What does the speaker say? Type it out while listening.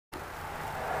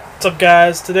What's up,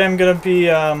 guys? Today I'm gonna be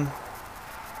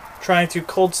trying to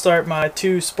cold start my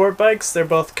two sport bikes. They're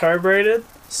both carbureted,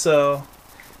 so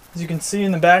as you can see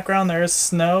in the background there is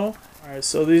snow. Alright,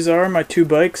 so these are my two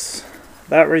bikes.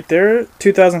 That right there,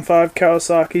 2005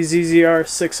 Kawasaki ZZR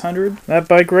 600. That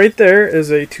bike right there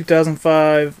is a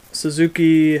 2005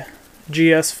 Suzuki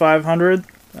GS 500.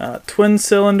 Twin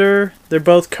cylinder. They're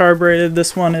both carbureted.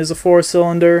 This one is a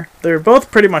 4-cylinder. They're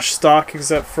both pretty much stock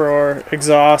except for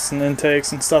exhaust and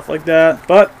intakes and stuff like that.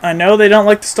 But I know they don't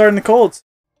like to start in the colds.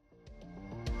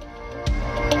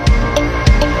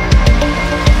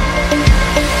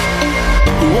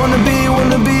 Wanna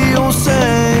be all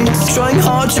saints, trying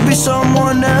hard to be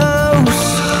someone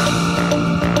else.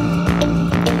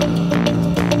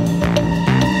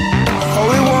 All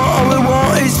we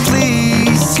want is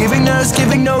please, giving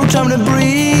no time to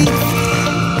breathe.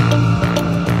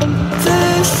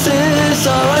 This is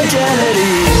our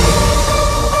identity.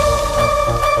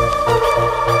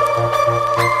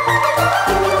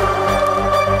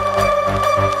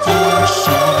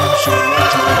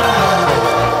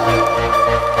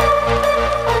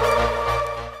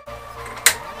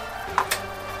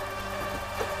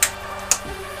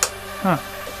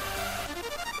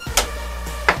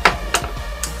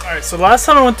 Alright, so last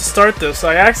time I went to start this,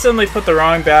 I accidentally put the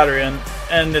wrong battery in,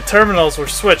 and the terminals were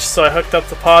switched, so I hooked up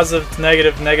the positive to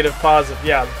negative, negative, positive.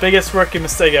 Yeah, the biggest rookie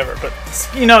mistake ever, but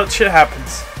you know, shit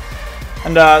happens.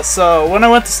 And so when I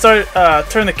went to start,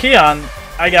 turn the key on,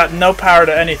 I got no power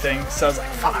to anything, so I was like,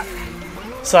 fuck.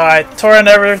 So I tore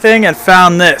into everything and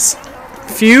found this.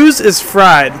 Fuse is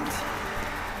fried.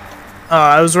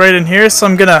 I was right in here, so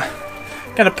I'm gonna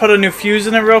put a new fuse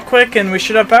in it real quick and we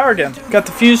should have power again. Got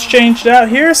the fuse changed out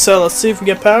here, so let's see if we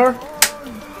get power.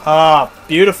 Ah,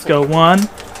 beautiful. Go 1,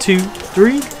 2,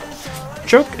 3.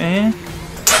 Choke and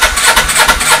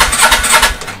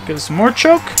give us some more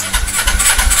choke.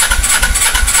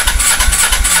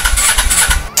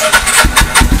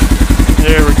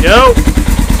 There we go.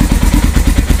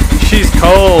 She's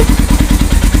cold.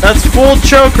 That's full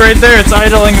choke right there. It's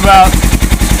idling about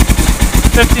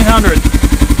 1500.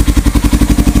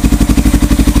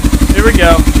 Here we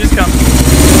go. She's coming.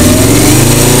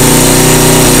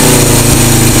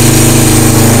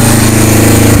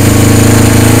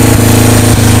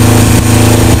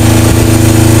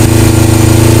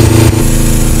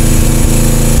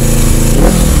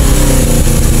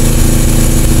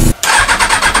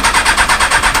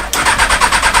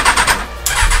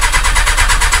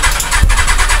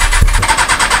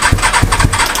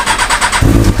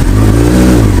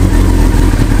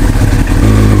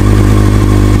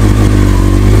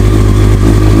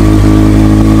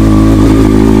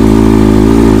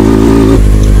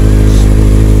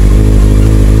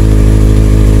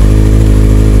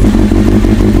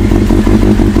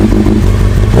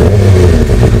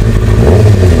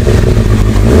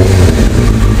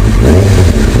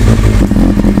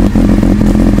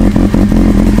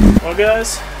 Well,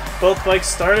 guys, both bikes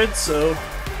started, so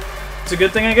it's a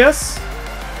good thing, I guess.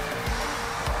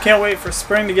 Can't wait for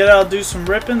spring to get out and do some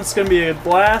ripping. It's going to be a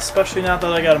blast, especially now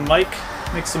that I got a mic.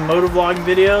 Make some motovlogging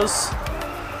videos,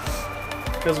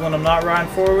 because when I'm not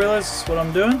riding four-wheelers, that's what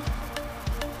I'm doing.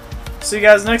 See you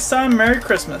guys next time. Merry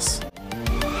Christmas.